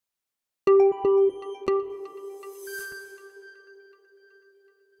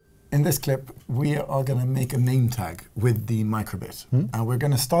In this clip, we are going to make a name tag with the Microbit. And we're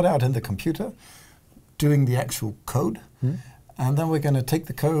going to start out in the computer, doing the actual code. And then we're going to take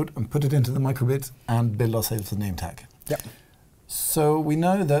the code and put it into the Microbit and build ourselves a name tag. Yep. So we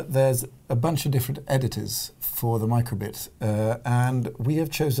know that there's a bunch of different editors for the Microbit. And we have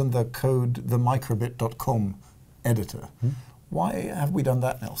chosen the code, the microbit.com editor. Why have we done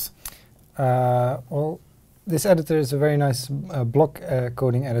that, Niels? Well, this editor is a very nice block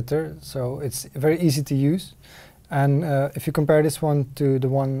coding editor, so it's very easy to use. And if you compare this one to the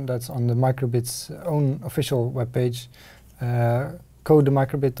one that's on the Microbit's own official webpage,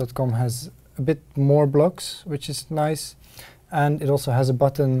 codemicrobit.com has a bit more blocks, which is nice. And it also has a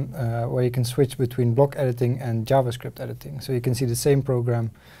button where you can switch between block editing and JavaScript editing. So you can see the same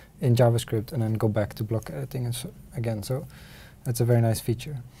program in JavaScript and then go back to block editing again. So that's a very nice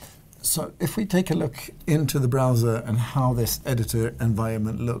feature. So if we take a look into the browser and how this editor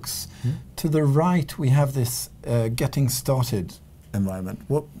environment looks, to the right we have this getting started environment.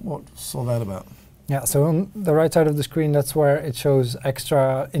 What's all that about? Yeah, so on the right side of the screen, that's where it shows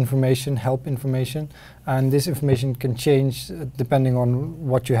extra information, help information. And this information can change depending on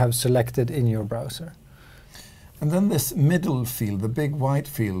what you have selected in your browser. And then this middle field, the big white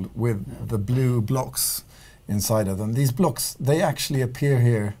field with the blue blocks inside of them. These blocks, they actually appear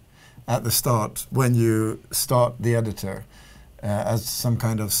here at the start when you start the editor as some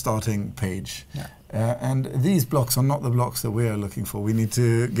kind of starting page. And these blocks are not the blocks that we are looking for. We need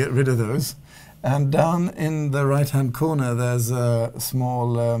to get rid of those. And down in the right-hand corner, there's a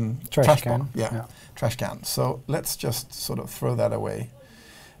small trash can. Trash can. So let's just sort of throw that away.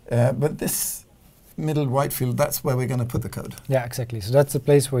 But this middle white field, that's where we're going to put the code. Yeah, exactly. So that's the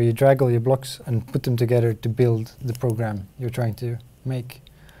place where you drag all your blocks and put them together to build the program you're trying to make.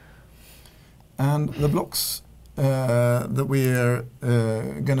 And the blocks that we're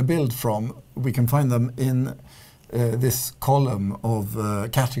going to build from, we can find them in this column of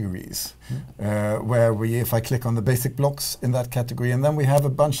categories, where if I click on the basic blocks in that category, and then we have a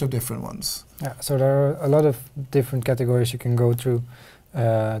bunch of different ones. Yeah, so there are a lot of different categories you can go through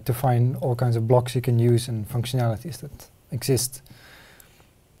to find all kinds of blocks you can use and functionalities that exist.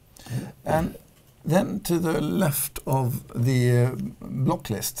 And then to the left of the block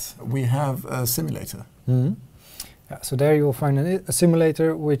list, we have a simulator. Yeah, so there you will find a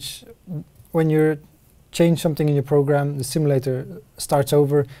simulator which, when you change something in your program, the simulator starts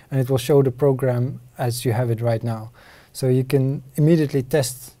over and it will show the program as you have it right now. So you can immediately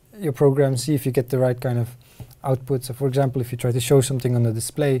test your program, see if you get the right kind of output. So for example, if you try to show something on the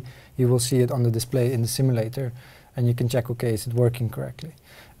display, you will see it on the display in the simulator, and you can check, okay, is it working correctly?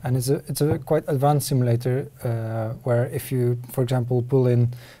 And it's a quite advanced simulator where if you, for example, pull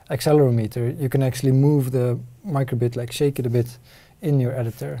in accelerometer, you can actually move the Microbit, like shake it a bit in your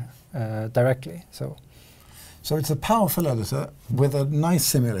editor directly. So it's a powerful editor with a nice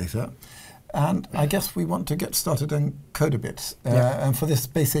simulator. And I guess we want to get started and code a bit. And for this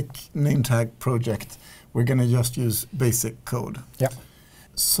basic name tag project, we're going to just use basic code. Yeah.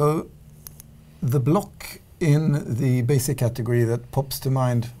 So the block in the basic category that pops to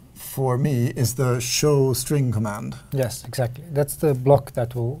mind for me is the show string command. Yes, exactly. That's the block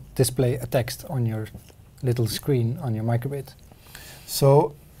that will display a text on your little screen on your Microbit.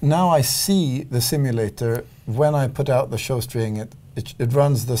 So now I see the simulator. When I put out the show string, it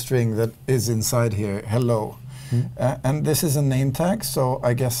runs the string that is inside here, hello. And this is a name tag, so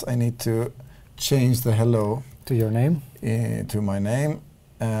I guess I need to change the hello to your name, to my name,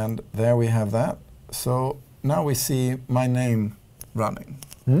 and there we have that. So now we see my name running.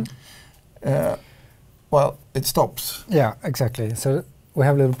 Well, it stops. Yeah, exactly. So we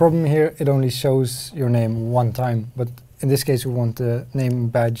have a little problem here. It only shows your name one time, but in this case we want the name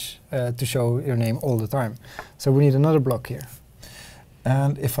badge to show your name all the time. So we need another block here.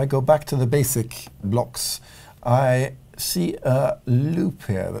 And if I go back to the basic blocks, I see a loop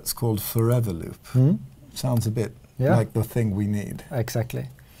here that's called forever loop. Sounds a bit like the thing we need. Exactly.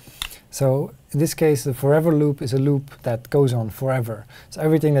 So in this case, the forever loop is a loop that goes on forever. So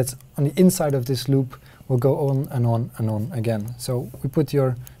everything that's on the inside of this loop will go on and on and on again. So we put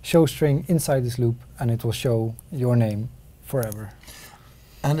your show string inside this loop and it will show your name forever.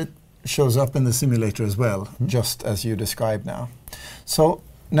 And it shows up in the simulator as well, just as you described now. So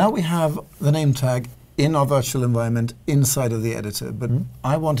now we have the name tag in our virtual environment inside of the editor, but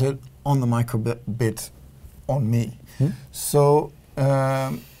I want it on the Microbit on me. So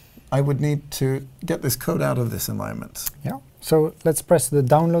I would need to get this code out of this environment. Yeah. So let's press the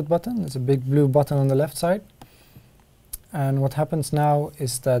download button. There's a big blue button on the left side. And what happens now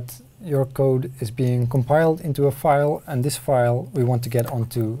is that your code is being compiled into a file, and this file we want to get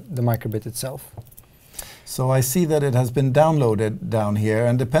onto the microbit itself. So I see that it has been downloaded down here,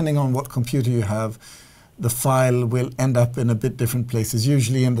 and depending on what computer you have, the file will end up in a bit different places,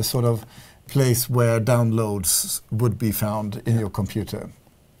 usually in the sort of place where downloads would be found in your computer.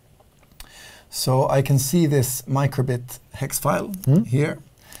 So I can see this microbit hex file here,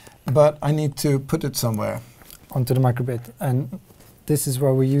 but I need to put it somewhere. Onto the microbit, and this is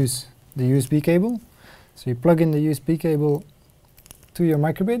where we use the USB cable. So you plug in the USB cable to your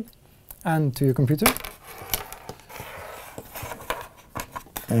microbit and to your computer.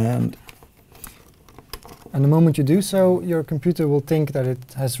 And the moment you do so, your computer will think that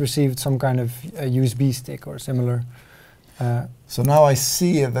it has received some kind of USB stick or similar. So now I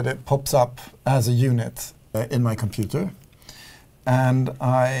see that it pops up as a unit in my computer, and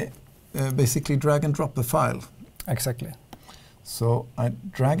I basically drag and drop the file. Exactly. So I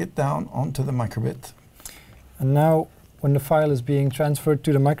drag it down onto the microbit. And now when the file is being transferred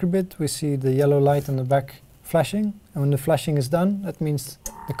to the microbit, we see the yellow light on the back flashing. And when the flashing is done, that means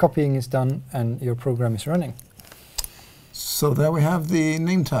the copying is done and your program is running. So there we have the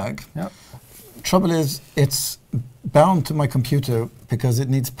name tag. Yep. Trouble is, it's bound to my computer because it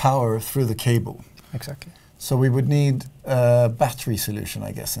needs power through the cable. Exactly. So we would need a battery solution,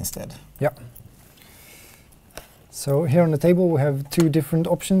 I guess, instead. Yeah. So here on the table we have two different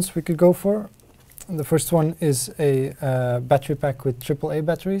options we could go for. And the first one is a battery pack with AAA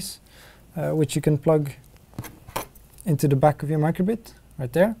batteries, which you can plug into the back of your microbit,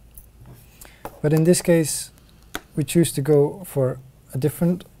 right there. But in this case, we choose to go for a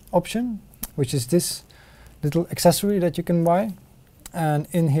different option, which is this little accessory that you can buy. And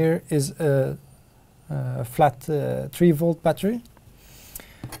in here is a flat 3-volt battery,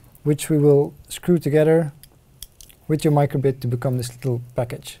 which we will screw together with your microbit to become this little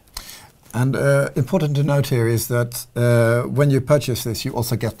package. And important to note here is that when you purchase this, you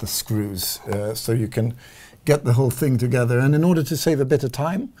also get the screws, so you can get the whole thing together. And in order to save a bit of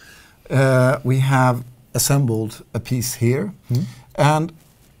time, we have assembled a piece here. And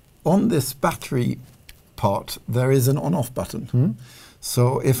on this battery part, there is an on-off button.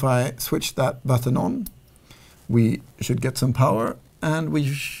 So if I switch that button on, we should get some power, and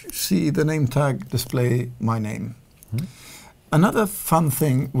we see the name tag display my name. Another fun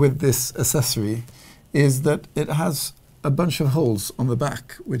thing with this accessory is that it has a bunch of holes on the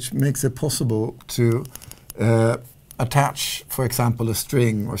back, which makes it possible to attach, for example, a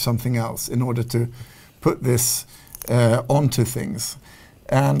string or something else in order to put this onto things.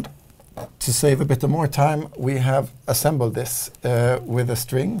 And to save a bit more time, we have assembled this with a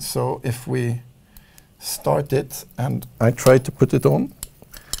string. So if we start it and I try to put it on,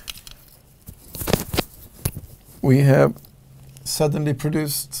 we have suddenly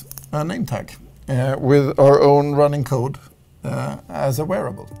produced a name tag with our own running code as a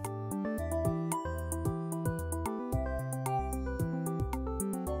wearable.